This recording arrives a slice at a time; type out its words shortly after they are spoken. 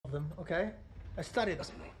of them, okay? I studied them.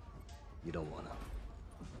 You don't wanna.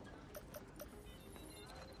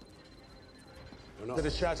 To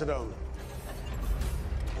the Chatterdown.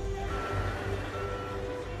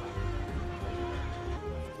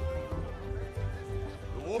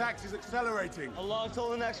 The war tax is accelerating. How long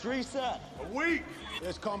till the next reset? A week!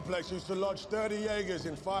 This complex used to lodge 30 Jaegers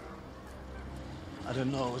in 5. I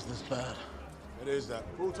didn't know it was this bad. It is that.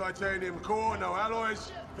 Full titanium core, no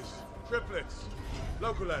alloys. Triplets.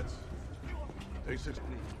 Local lads. A6,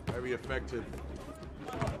 very effective.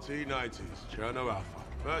 T90s, Cherno Alpha.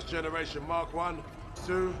 First generation Mark 1,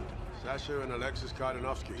 2, Sasha and Alexis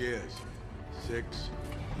Kardanovsky. Years. 6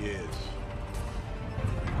 years.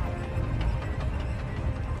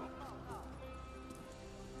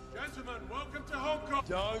 Gentlemen, welcome to Hong Kong.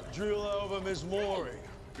 Don't drool over Miss Maury.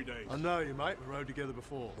 3 days. I know you, mate. We rode together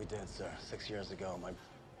before. We did, sir. 6 years ago, my...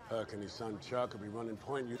 Herc and his son Chuck will be running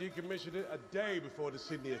point. You decommissioned it a day before the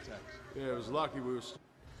Sydney attacks. Yeah, it was lucky we were...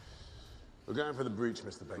 We're going for the breach,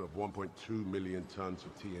 Mr. Baker. Of 1.2 million tons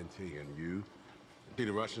of TNT, and you see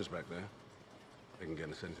the Russians back there. They can get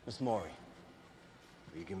us in. Miss Maury,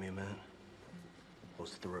 will you give me a minute?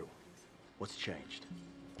 What's through? What's changed?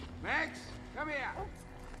 Max, come here.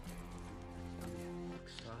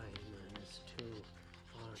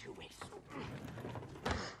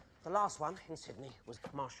 The last one in Sydney was,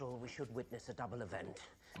 Marshal, we should witness a double event.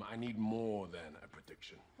 I need more than a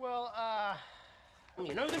prediction. Well,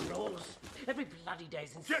 You know the rules. Every bloody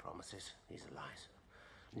day's in promises. These are lies.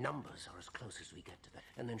 Numbers are as close as we get to them.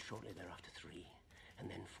 And then shortly thereafter 3. And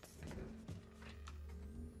then 4.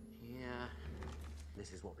 Yeah.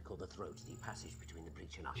 This is what we call the throat, the passage between the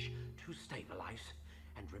breach and us. To stabilize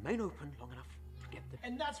and remain open long enough to get the...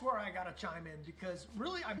 and that's where I gotta chime in, because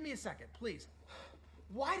really, give me a second, please.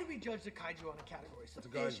 Why do we judge the kaiju on a category? It's a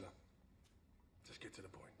geyser. Just get to the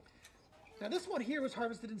point. Now, this one here was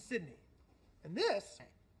harvested in Sydney. And this,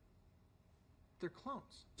 they're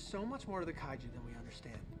clones. So much more to the kaiju than we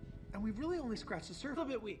understand. And we've really only scratched the surface. A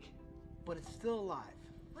little bit weak, but it's still alive.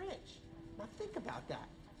 Rich. Now think about that.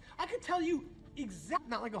 I could tell you exactly,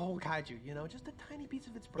 not like a whole kaiju, you know, just a tiny piece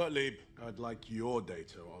of its brain. Gottlieb, I'd like your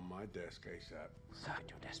data on my desk ASAP. Sir,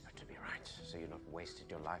 you're desperate to be right, so you're not wasted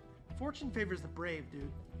your life. Fortune favors the brave,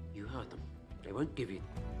 dude. You heard them. They won't give you...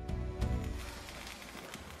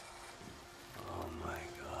 Oh, my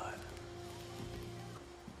God.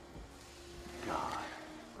 God.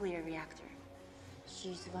 Clear reactor.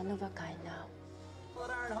 She's one of a kind now. Split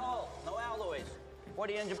iron hull, no alloys.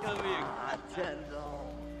 40 engine cover you. Ah, Tendo.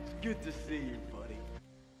 Good to see you, buddy.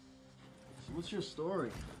 So what's your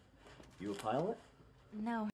story? You a pilot? No.